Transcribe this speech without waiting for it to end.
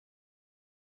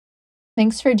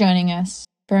Thanks for joining us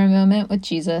for a moment with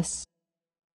Jesus,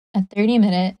 a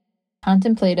 30-minute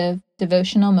contemplative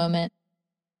devotional moment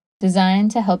designed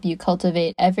to help you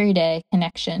cultivate everyday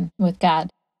connection with God.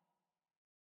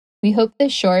 We hope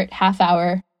this short half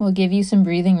hour will give you some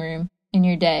breathing room in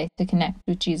your day to connect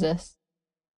with Jesus.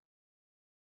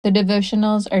 The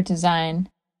devotionals are designed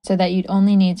so that you'd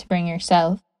only need to bring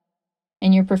yourself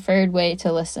and your preferred way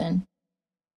to listen.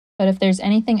 But if there's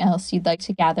anything else you'd like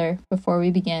to gather before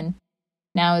we begin,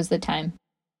 now is the time.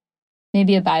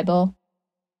 Maybe a Bible,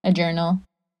 a journal,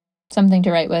 something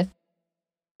to write with,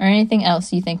 or anything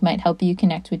else you think might help you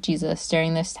connect with Jesus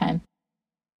during this time.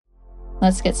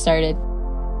 Let's get started.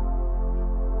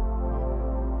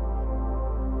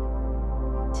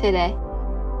 Today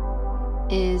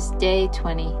is day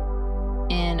 20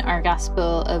 in our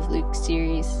Gospel of Luke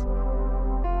series.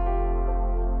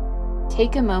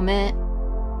 Take a moment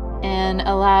and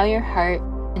allow your heart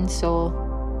and soul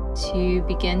to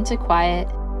begin to quiet.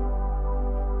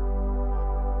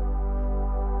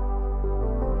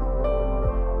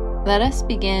 Let us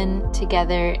begin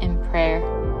together in prayer.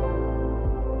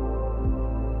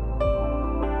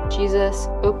 Jesus,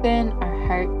 open our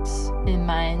hearts and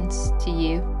minds to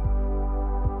you.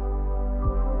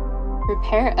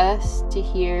 Prepare us to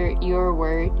hear your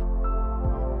word.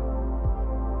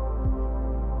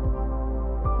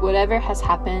 Whatever has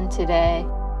happened today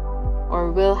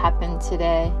or will happen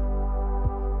today,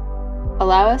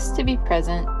 allow us to be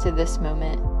present to this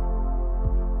moment.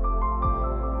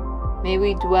 May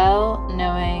we dwell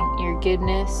knowing your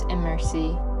goodness and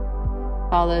mercy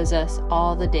follows us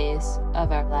all the days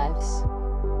of our lives.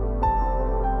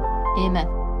 Amen.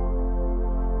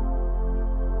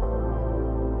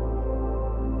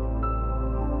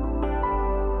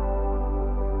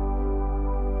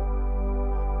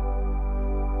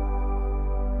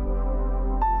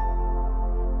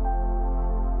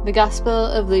 The Gospel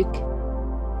of Luke,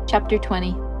 chapter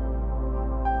 20.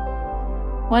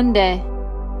 One day,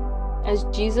 as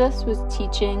Jesus was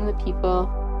teaching the people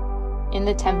in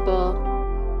the temple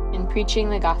and preaching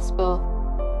the gospel,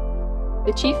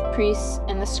 the chief priests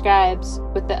and the scribes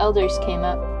with the elders came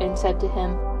up and said to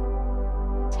him,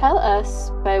 "Tell us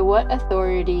by what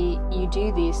authority you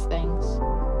do these things,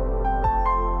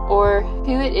 or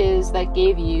who it is that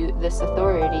gave you this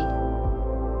authority."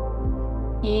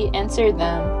 He answered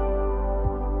them,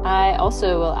 "I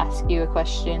also will ask you a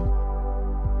question.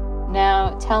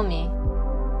 Now tell me,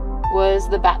 was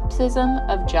the baptism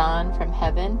of John from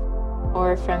heaven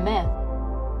or from man?"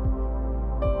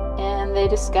 And they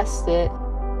discussed it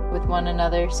with one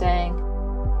another, saying,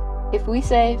 "If we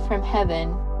say from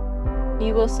heaven,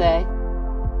 he will say,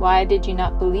 'Why did you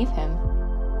not believe him?'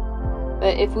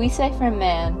 But if we say from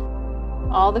man,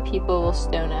 all the people will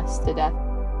stone us to death,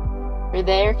 for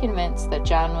they are convinced that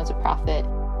John was a prophet."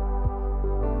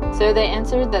 So they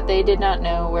answered that they did not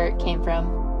know where it came from.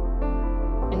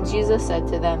 And Jesus said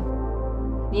to them,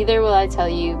 "Neither will I tell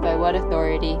you by what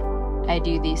authority I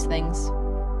do these things."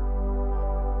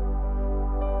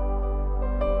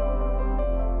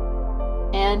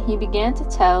 And he began to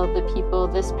tell the people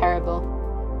this parable.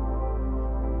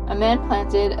 A man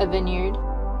planted a vineyard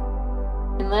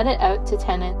and let it out to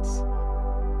tenants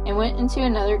and went into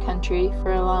another country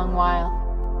for a long while.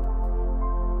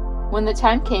 When the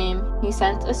time came, he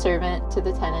sent a servant to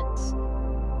the tenants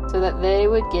so that they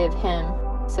would give him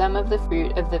some of the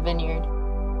fruit of the vineyard.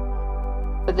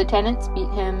 But the tenants beat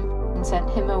him and sent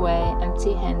him away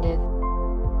empty-handed.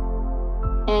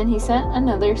 And he sent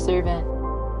another servant,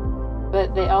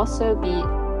 but they also beat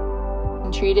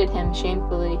and treated him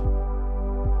shamefully,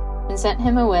 and sent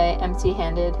him away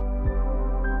empty-handed.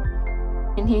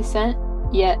 And he sent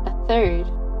yet a third.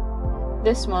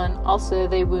 This one also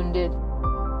they wounded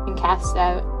and cast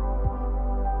out.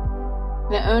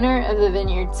 The owner of the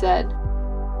vineyard said,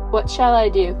 "What shall I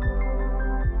do?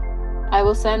 I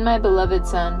will send my beloved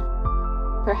son.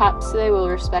 Perhaps they will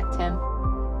respect him."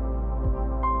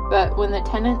 But when the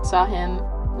tenants saw him,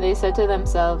 they said to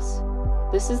themselves,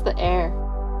 "This is the heir.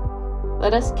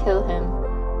 Let us kill him,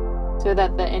 so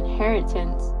that the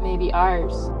inheritance may be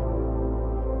ours."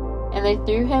 And they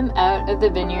threw him out of the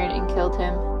vineyard and killed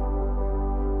him.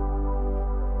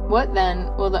 What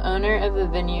then will the owner of the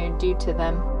vineyard do to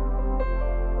them?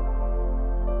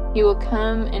 He will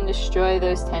come and destroy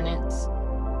those tenants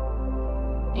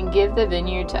and give the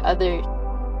vineyard to others.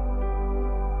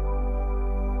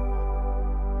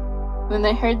 When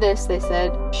they heard this, they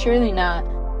said, "Surely not."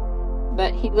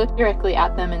 But he looked directly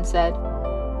at them and said,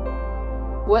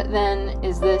 "What then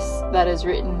is this that is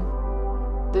written?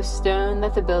 The stone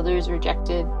that the builders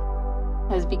rejected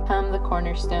has become the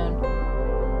cornerstone.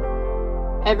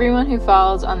 Everyone who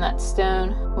falls on that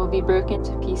stone will be broken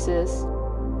to pieces,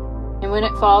 and when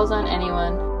it falls on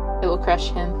anyone, it will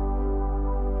crush him."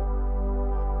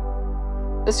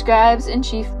 The scribes and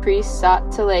chief priests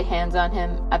sought to lay hands on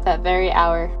him at that very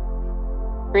hour,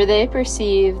 for they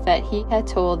perceived that he had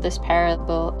told this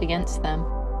parable against them.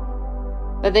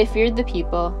 But they feared the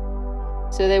people,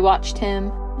 so they watched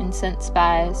him and sent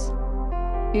spies,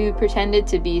 who pretended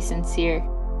to be sincere,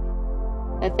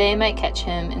 that they might catch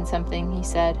him in something he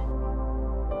said,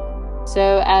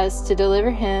 so as to deliver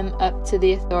him up to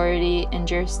the authority and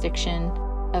jurisdiction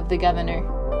of the governor.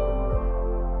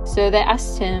 So they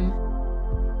asked him,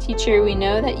 "Teacher, we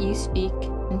know that you speak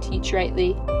and teach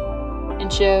rightly,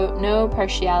 and show no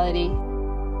partiality,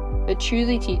 but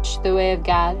truly teach the way of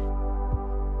God.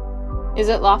 Is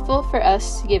it lawful for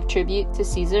us to give tribute to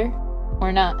Caesar,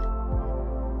 or not?"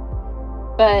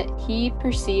 But he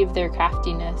perceived their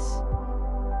craftiness,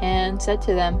 and said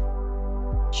to them,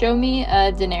 "Show me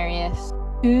a denarius.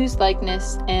 Whose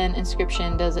likeness and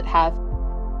inscription does it have?"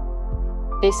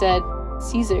 They said,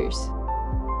 "Caesar's."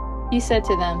 He said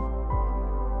to them,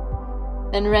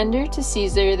 "Then render to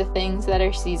Caesar the things that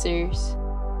are Caesar's,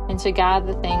 and to God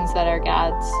the things that are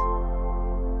God's."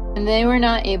 And they were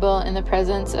not able in the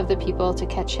presence of the people to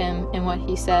catch him in what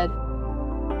he said,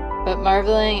 but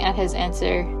marveling at his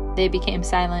answer, they became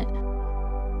silent.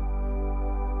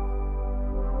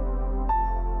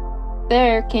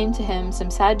 There came to him some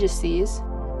Sadducees,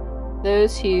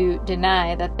 those who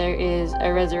deny that there is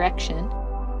a resurrection.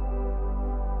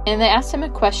 And they asked him a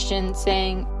question,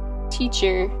 saying,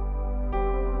 "Teacher,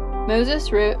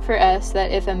 Moses wrote for us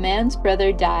that if a man's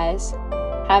brother dies,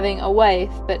 having a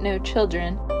wife but no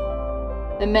children,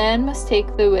 the man must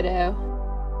take the widow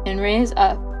and raise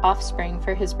up offspring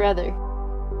for his brother.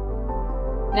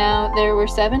 Now there were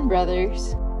 7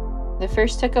 brothers. The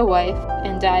first took a wife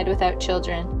and died without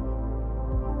children,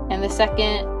 and the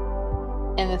second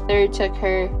and the third took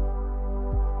her,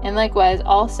 and likewise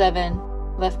all 7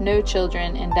 left no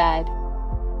children and died.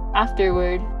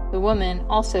 Afterward, the woman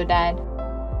also died.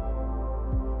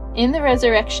 In the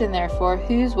resurrection, therefore,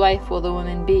 whose wife will the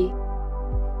woman be?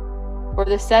 For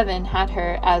the 7 had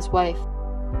her as wife."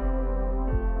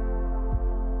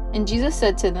 And Jesus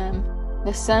said to them,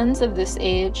 "The sons of this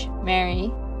age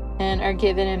marry and are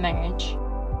given in marriage.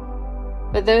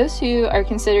 But those who are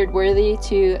considered worthy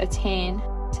to attain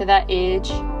to that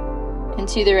age and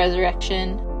to the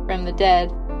resurrection from the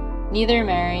dead neither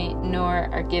marry nor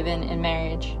are given in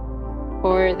marriage,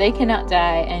 for they cannot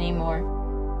die any more.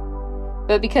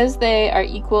 But because they are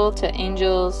equal to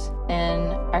angels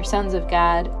and are sons of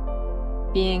God,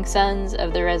 being sons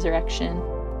of the resurrection.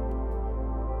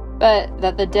 But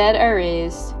that the dead are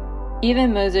raised,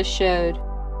 even Moses showed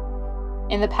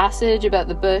in the passage about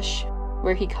the bush,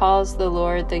 where he calls the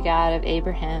Lord the God of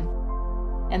Abraham,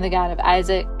 and the God of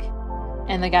Isaac,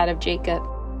 and the God of Jacob.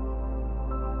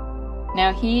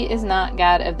 Now he is not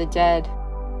God of the dead,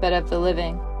 but of the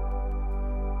living,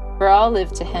 for all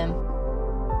live to him."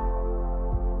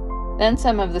 Then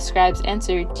some of the scribes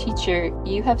answered, "Teacher,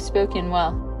 you have spoken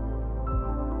well."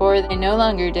 For they no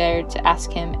longer dared to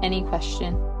ask him any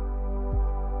question.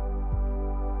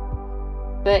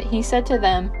 But he said to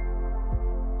them,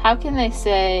 "How can they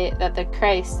say that the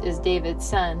Christ is David's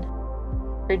son?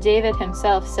 For David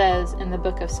himself says in the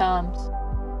book of Psalms,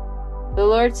 'The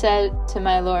Lord said to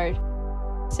my Lord,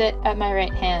 sit at my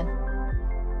right hand,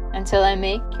 until I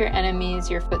make your enemies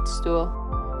your footstool.'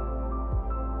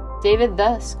 David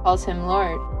thus calls him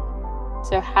Lord,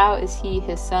 so how is he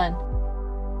his son?"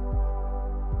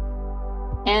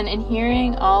 And in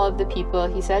hearing all of the people,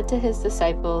 he said to his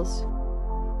disciples,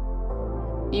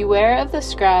 "Beware of the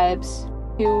scribes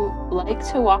who like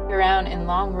to walk around in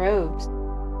long robes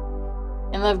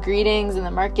and love greetings in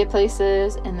the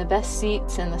marketplaces and the best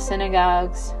seats in the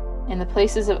synagogues and the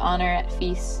places of honor at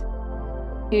feasts,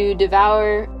 who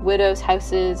devour widows'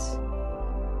 houses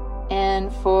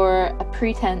and for a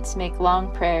pretense make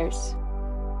long prayers.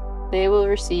 They will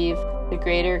receive the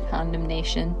greater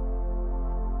condemnation."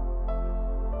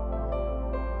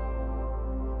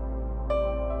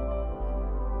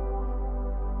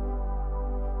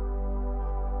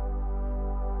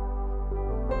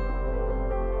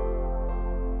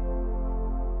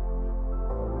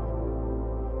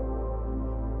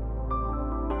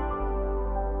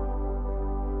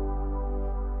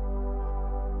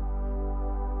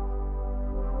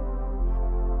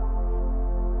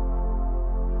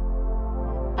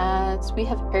 As we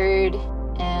have heard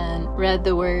and read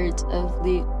the words of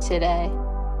Luke today,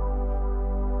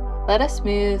 let us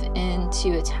move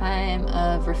into a time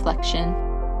of reflection.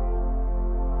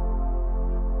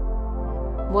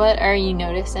 What are you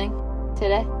noticing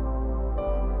today?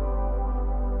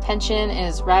 Tension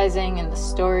is rising in the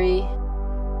story.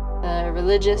 The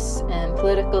religious and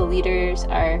political leaders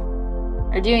are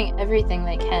doing everything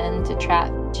they can to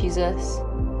trap Jesus.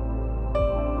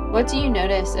 What do you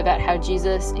notice about how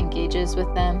Jesus engages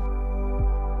with them?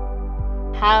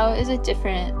 How is it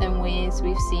different than ways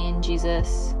we've seen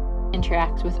Jesus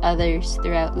interact with others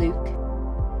throughout Luke?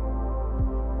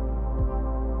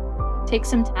 Take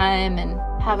some time and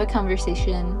have a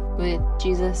conversation with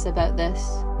Jesus about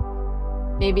this.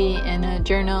 Maybe in a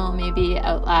journal, maybe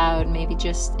out loud, maybe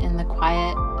just in the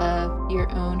quiet of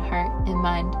your own heart and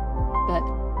mind. But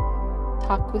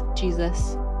talk with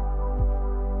Jesus.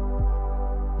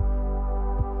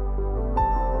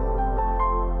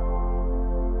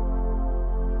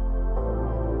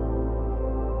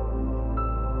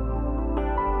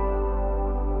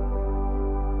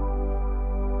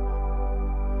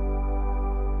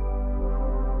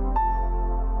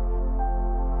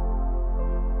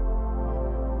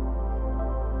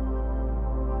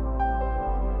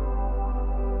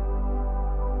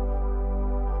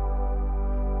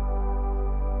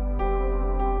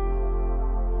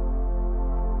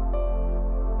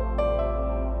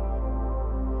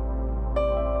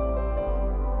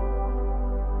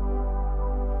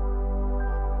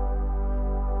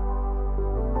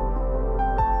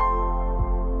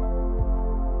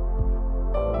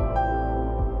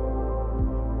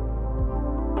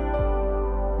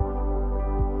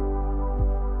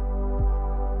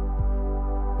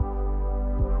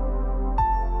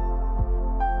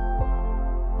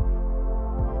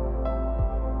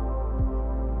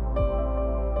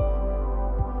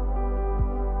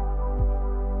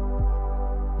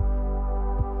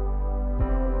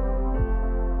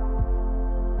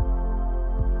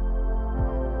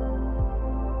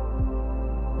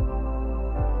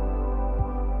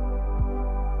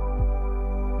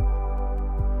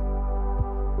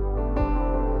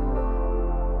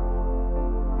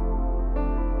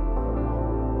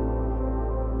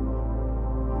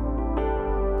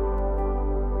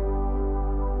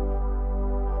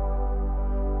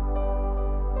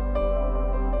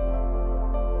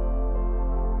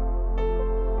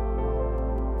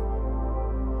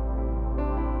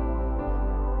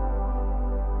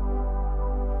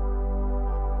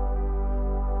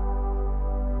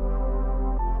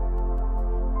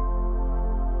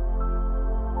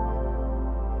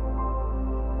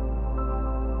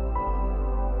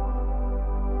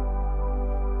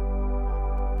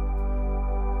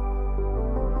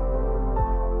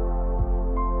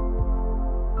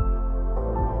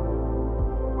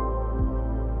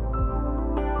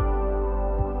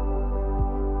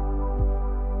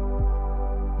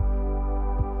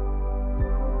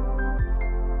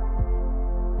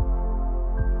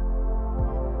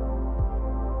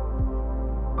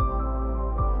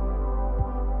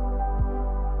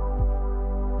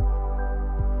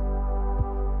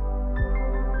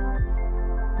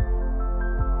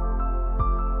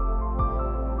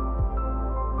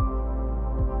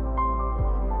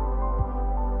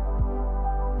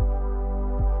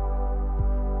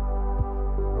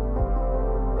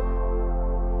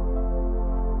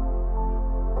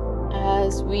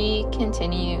 As we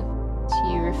continue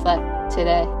to reflect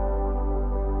today,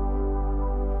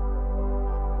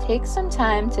 take some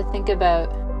time to think about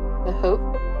the hope,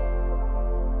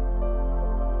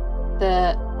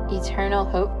 the eternal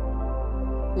hope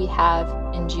we have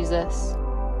in Jesus.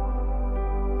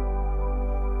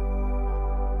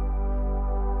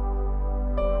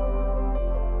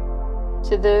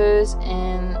 To those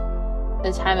in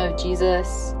the time of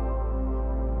Jesus,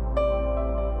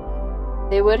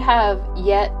 they would have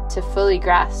yet to fully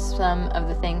grasp some of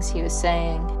the things he was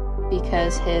saying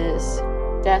because his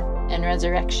death and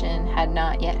resurrection had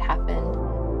not yet happened.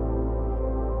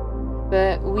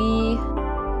 But we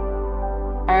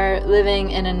are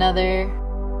living in another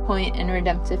point in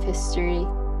redemptive history.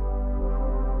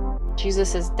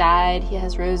 Jesus has died, he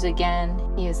has rose again,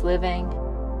 he is living.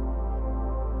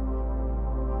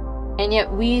 And yet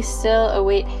we still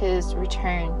await his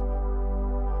return,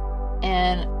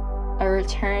 and a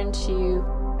return to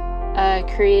a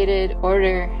created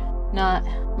order not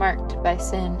marked by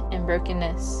sin and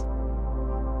brokenness.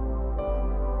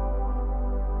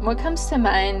 What comes to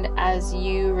mind as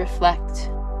you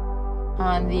reflect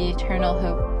on the eternal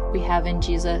hope we have in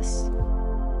Jesus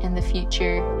and the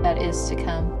future that is to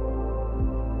come?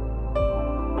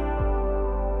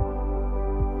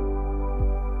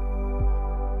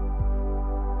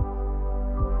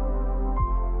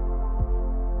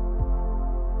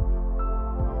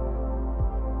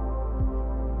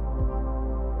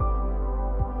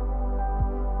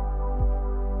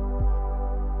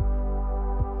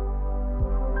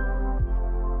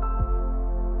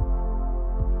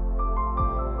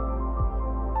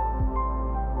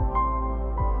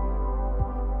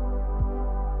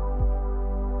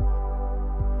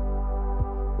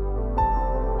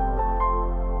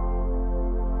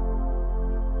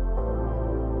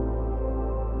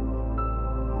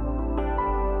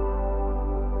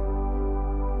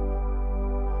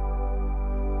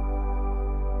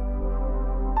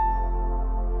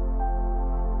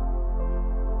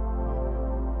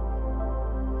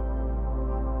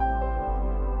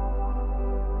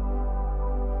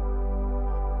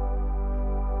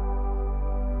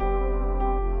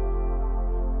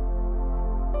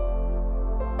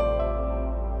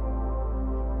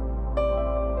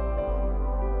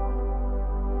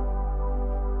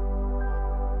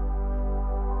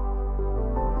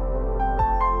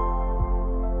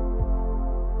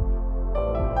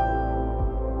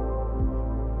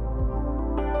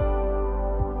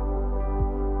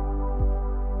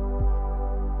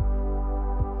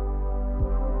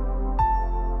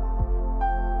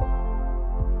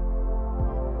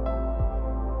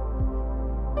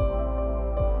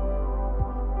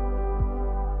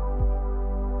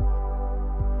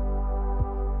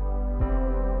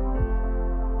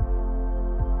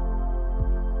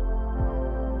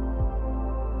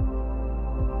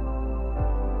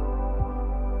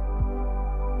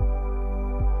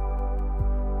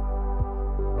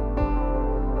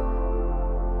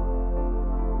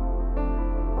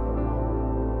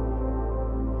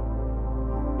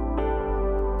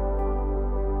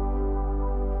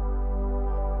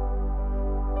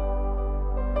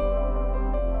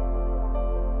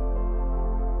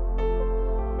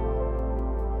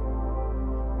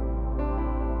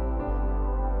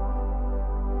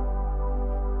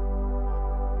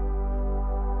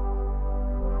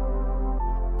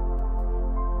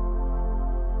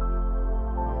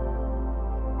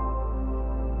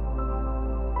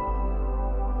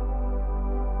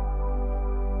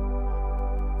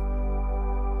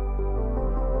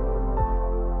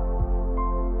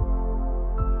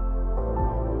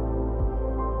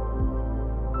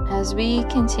 As we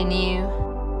continue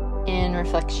in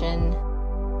reflection,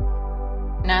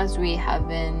 and as we have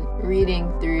been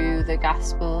reading through the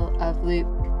Gospel of Luke,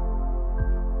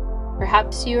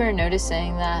 perhaps you are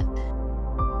noticing that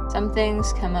some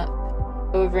things come up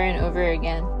over and over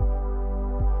again.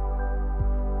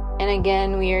 And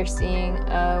again, we are seeing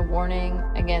a warning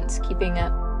against keeping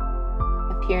up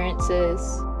appearances,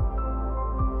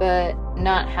 but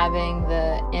not having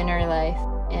the inner life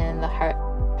and the heart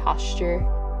posture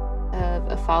of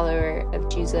a follower of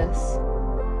Jesus.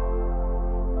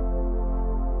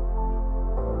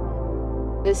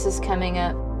 This is coming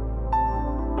up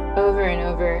over and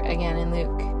over again in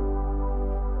Luke.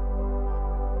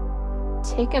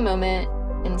 Take a moment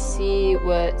and see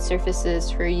what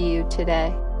surfaces for you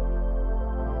today.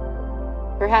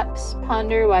 Perhaps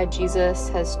ponder why Jesus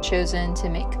has chosen to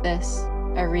make this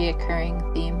a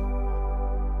reoccurring theme.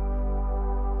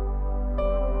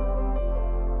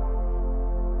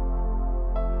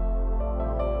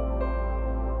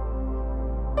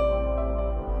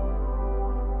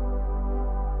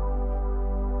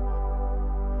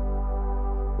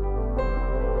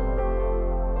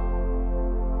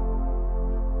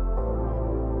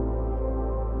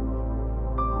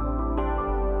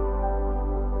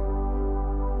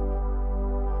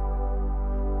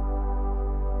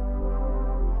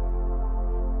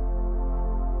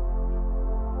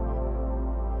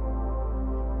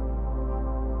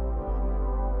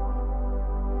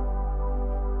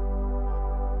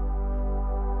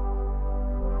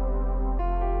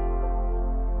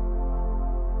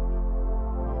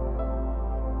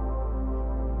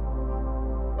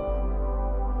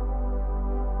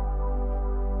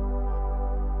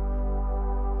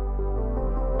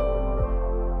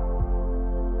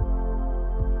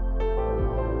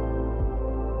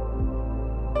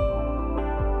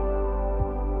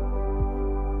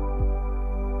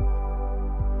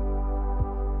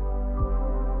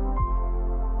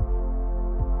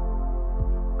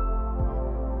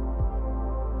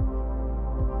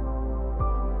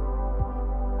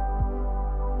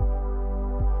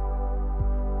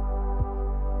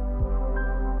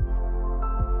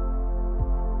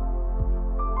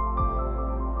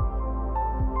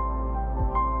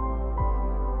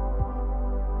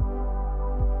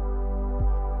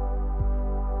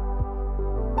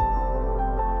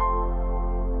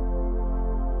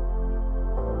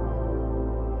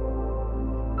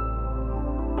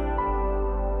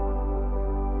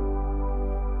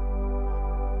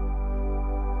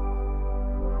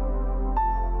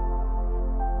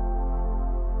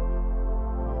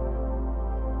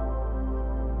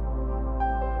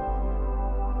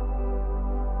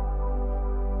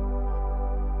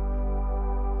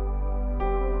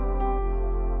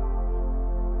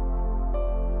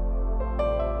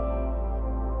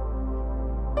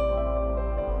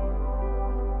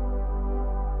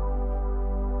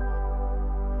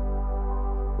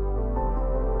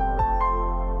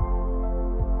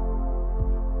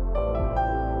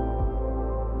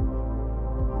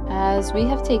 As we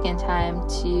have taken time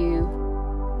to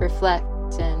reflect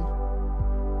and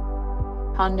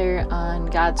ponder on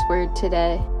God's Word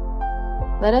today,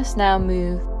 let us now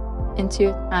move into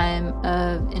a time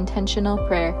of intentional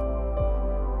prayer.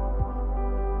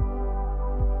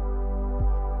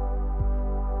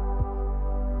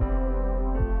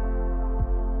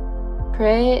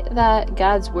 Pray that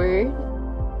God's Word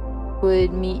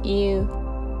would meet you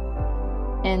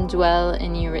and dwell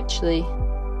in you richly.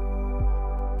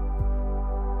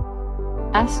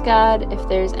 Ask God if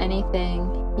there's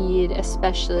anything He'd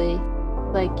especially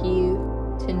like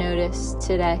you to notice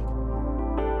today.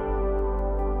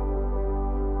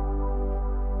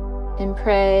 And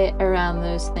pray around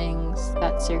those things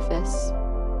that surface.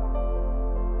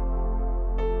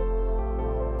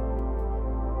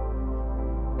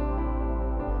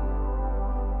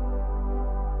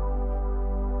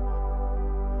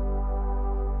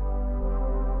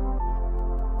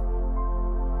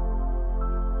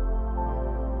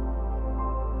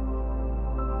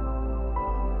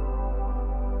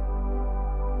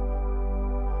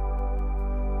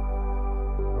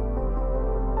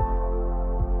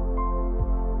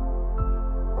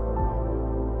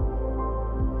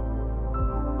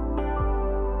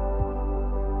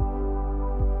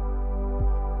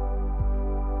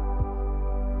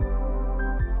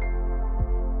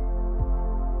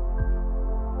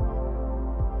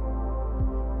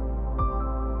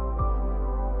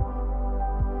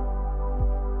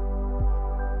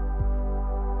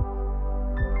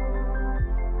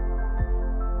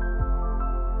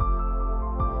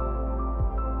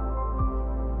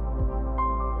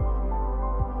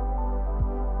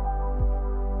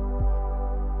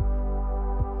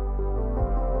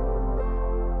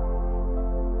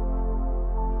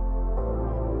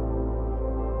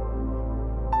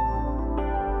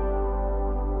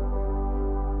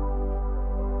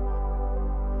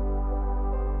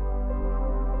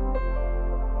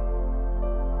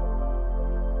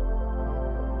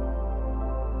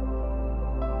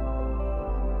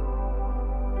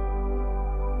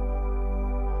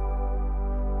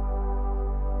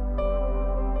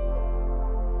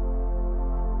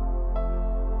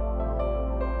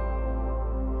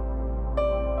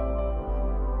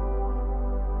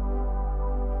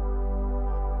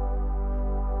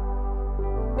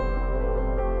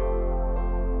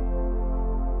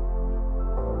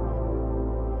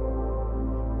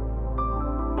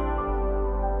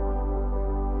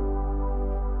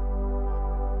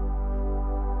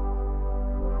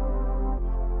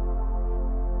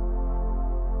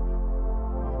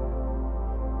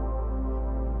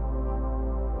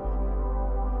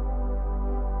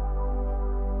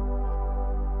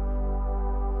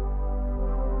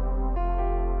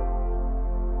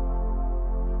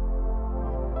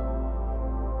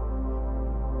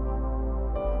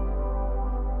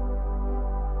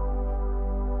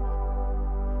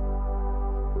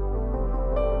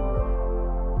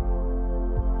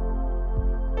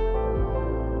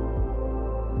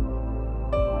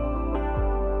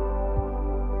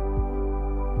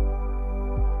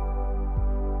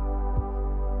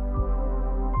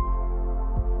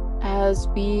 as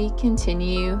we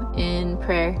continue in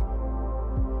prayer,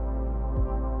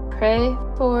 pray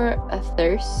for a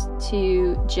thirst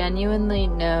to genuinely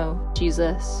know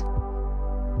Jesus.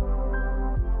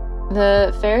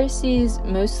 The Pharisees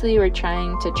mostly were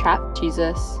trying to trap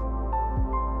Jesus.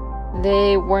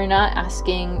 They were not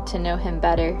asking to know him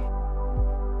better.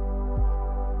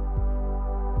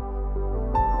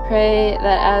 Pray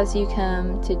that as you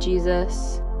come to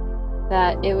Jesus,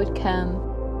 that it would come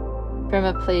from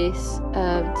a place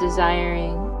of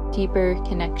desiring deeper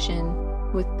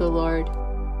connection with the Lord.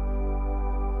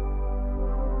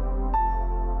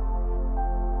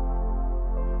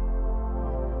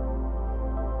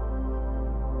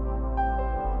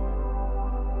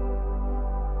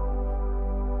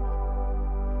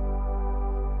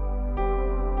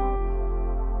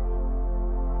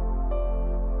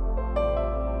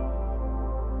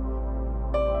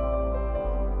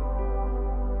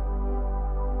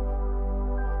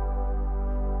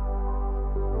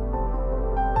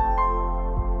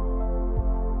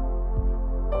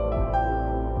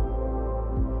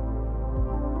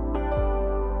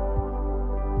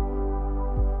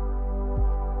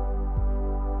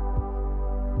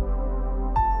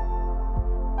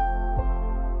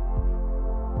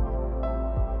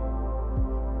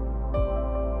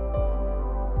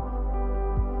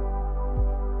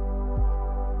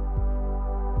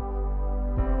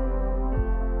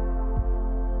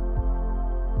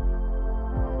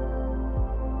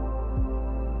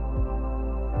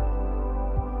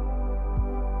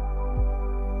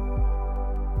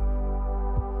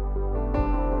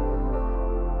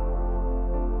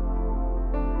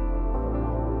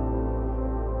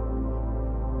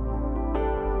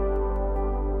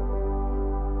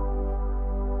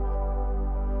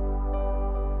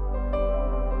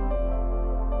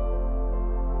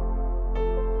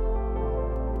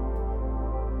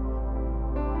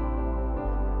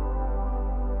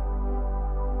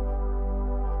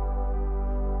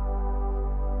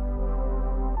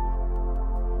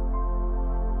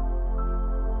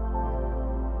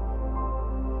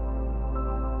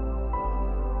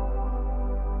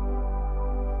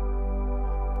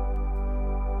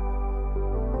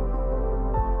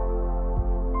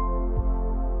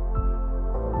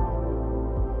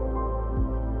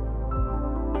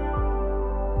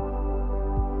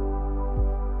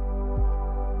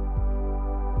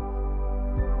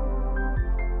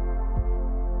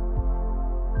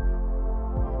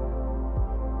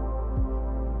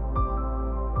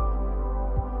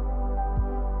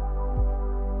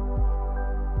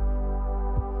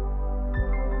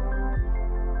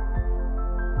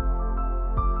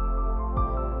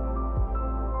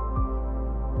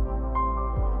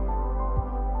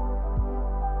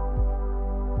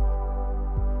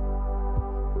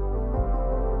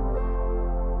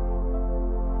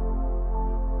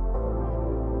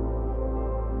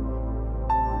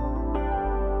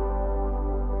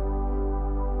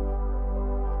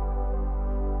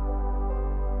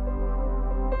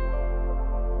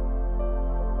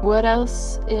 What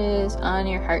else is on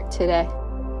your heart today?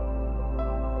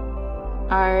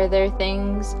 Are there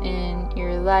things in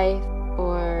your life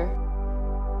or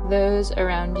those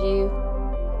around you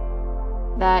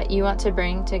that you want to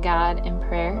bring to God in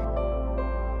prayer?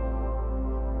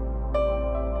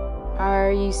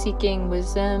 Are you seeking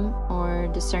wisdom or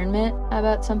discernment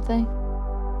about something?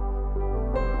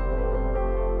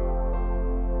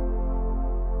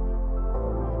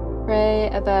 Pray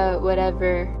about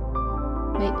whatever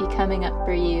might be coming up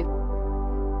for you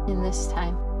in this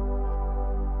time.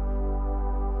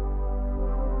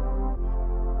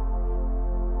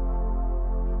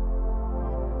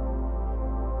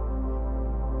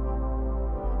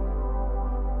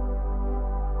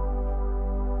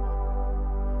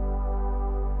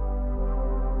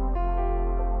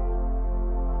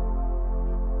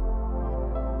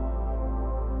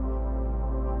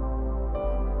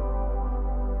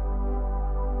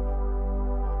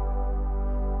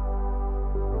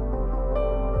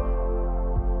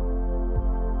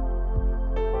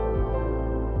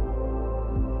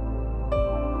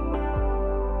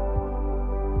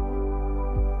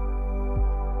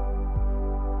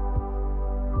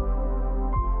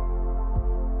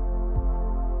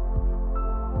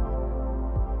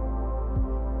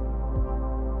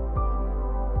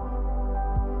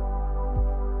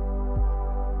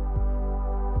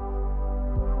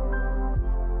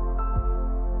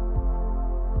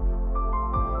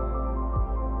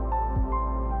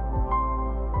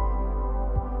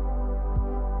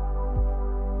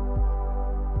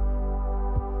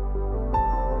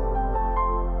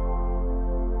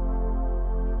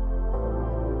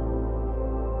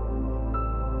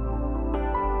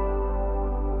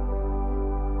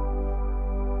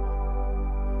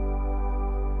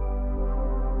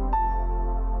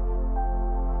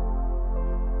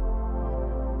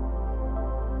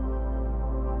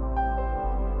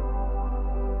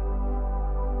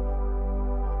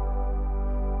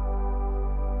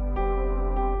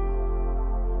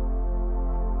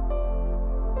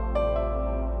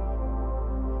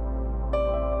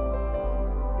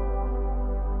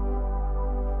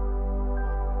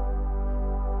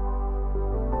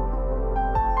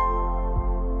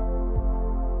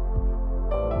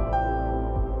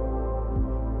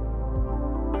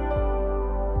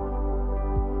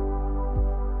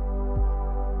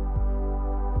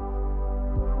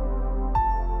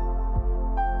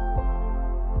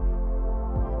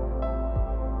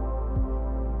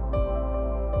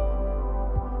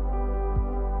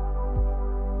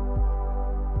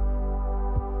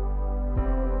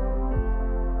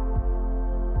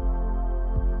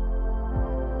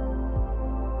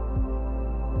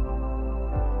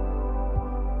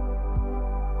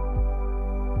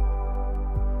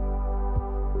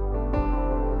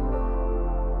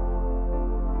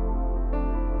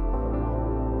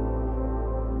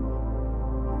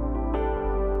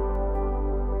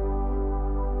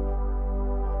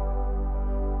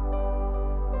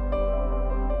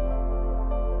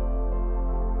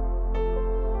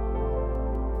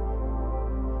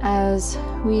 as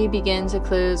we begin to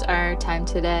close our time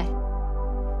today,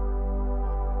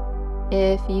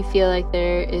 if you feel like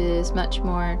there is much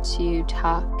more to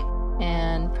talk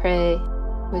and pray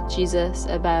with Jesus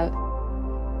about,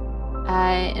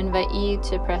 I invite you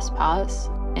to press pause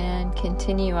and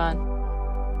continue on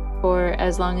for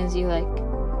as long as you like.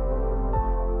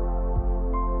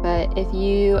 But if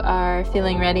you are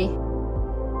feeling ready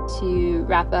to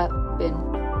wrap up and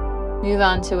move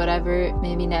on to whatever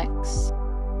may be next,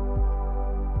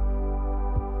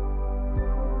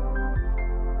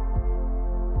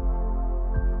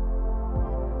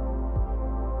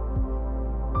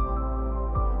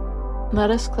 let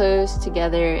us close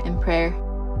together in prayer.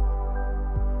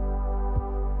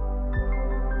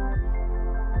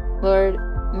 Lord,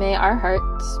 may our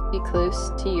hearts be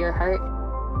close to your heart.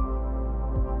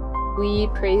 We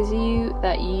praise you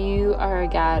that you are a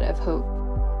God of hope,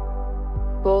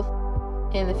 both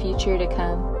in the future to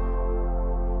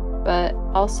come, but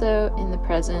also in the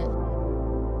present.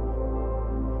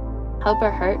 Help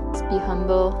our hearts be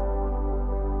humble.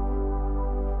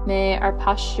 May our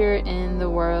posture in the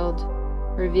world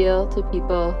reveal to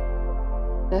people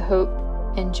the hope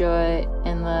and joy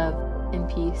and love and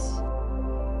peace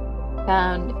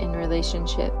found in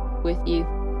relationship with you.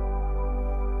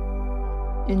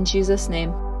 In Jesus'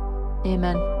 name,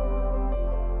 amen.